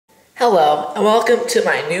Hello, and welcome to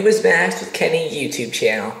my Numismatics with Kenny YouTube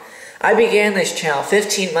channel. I began this channel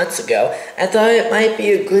 15 months ago and thought it might be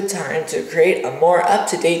a good time to create a more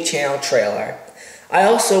up-to-date channel trailer. I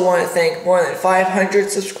also want to thank more than 500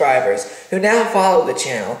 subscribers who now follow the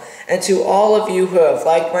channel, and to all of you who have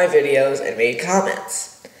liked my videos and made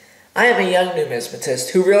comments. I am a young numismatist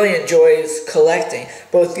who really enjoys collecting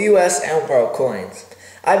both US and world coins.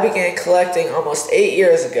 I began collecting almost 8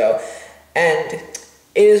 years ago, and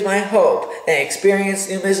it is my hope that experienced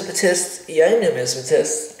numismatists, young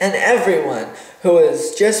numismatists, and everyone who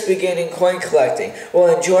is just beginning coin collecting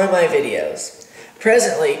will enjoy my videos.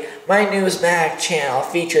 Presently, my numismatic channel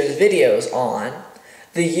features videos on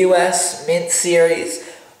the US Mint series,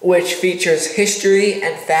 which features history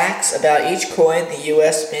and facts about each coin the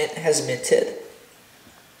US Mint has minted.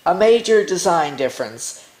 A major design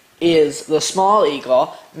difference is the small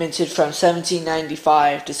eagle, minted from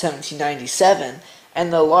 1795 to 1797,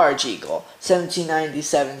 and the large eagle,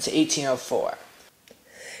 1797 to 1804.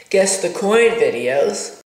 Guess the coin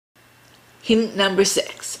videos. Hint number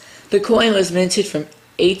 6. The coin was minted from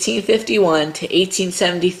 1851 to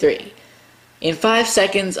 1873. In 5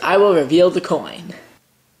 seconds, I will reveal the coin.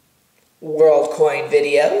 World coin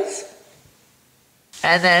videos.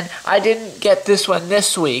 And then, I didn't get this one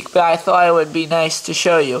this week, but I thought it would be nice to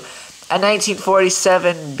show you. A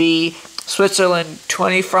 1947 B Switzerland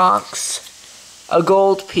 20 francs. A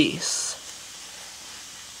gold piece.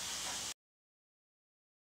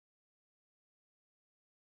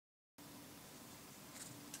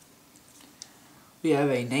 We have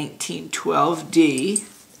a 1912D.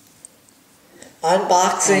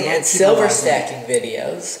 Unboxing and silver stacking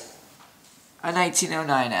videos. A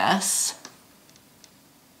 1909S.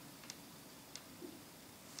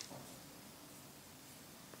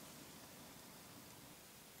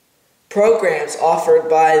 Programs offered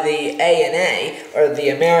by the ANA, or the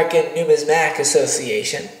American Numismatic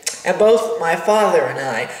Association, and both my father and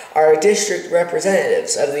I are district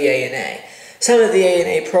representatives of the ANA. Some of the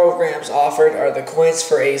ANA programs offered are the Coins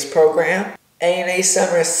for A's program, ANA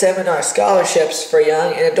Summer Seminar Scholarships for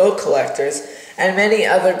young and adult collectors, and many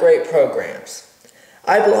other great programs.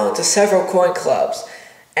 I belong to several coin clubs,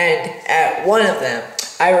 and at one of them,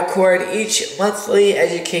 I record each monthly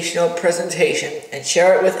educational presentation and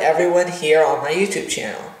share it with everyone here on my YouTube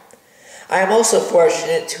channel. I am also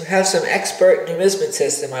fortunate to have some expert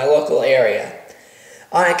numismatists in my local area.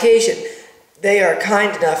 On occasion, they are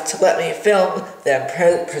kind enough to let me film them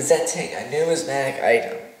presenting a numismatic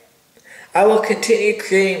item. I will continue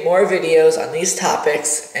creating more videos on these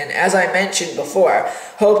topics, and as I mentioned before,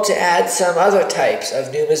 hope to add some other types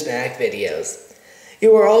of numismatic videos.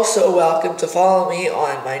 You are also welcome to follow me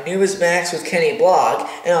on my Numismatics with Kenny blog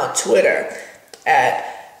and on Twitter at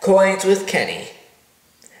Coins with Kenny.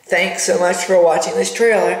 Thanks so much for watching this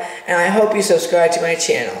trailer, and I hope you subscribe to my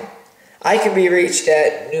channel. I can be reached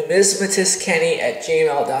at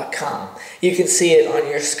numismatistkenny@gmail.com. You can see it on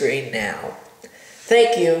your screen now.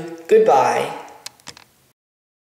 Thank you. Goodbye.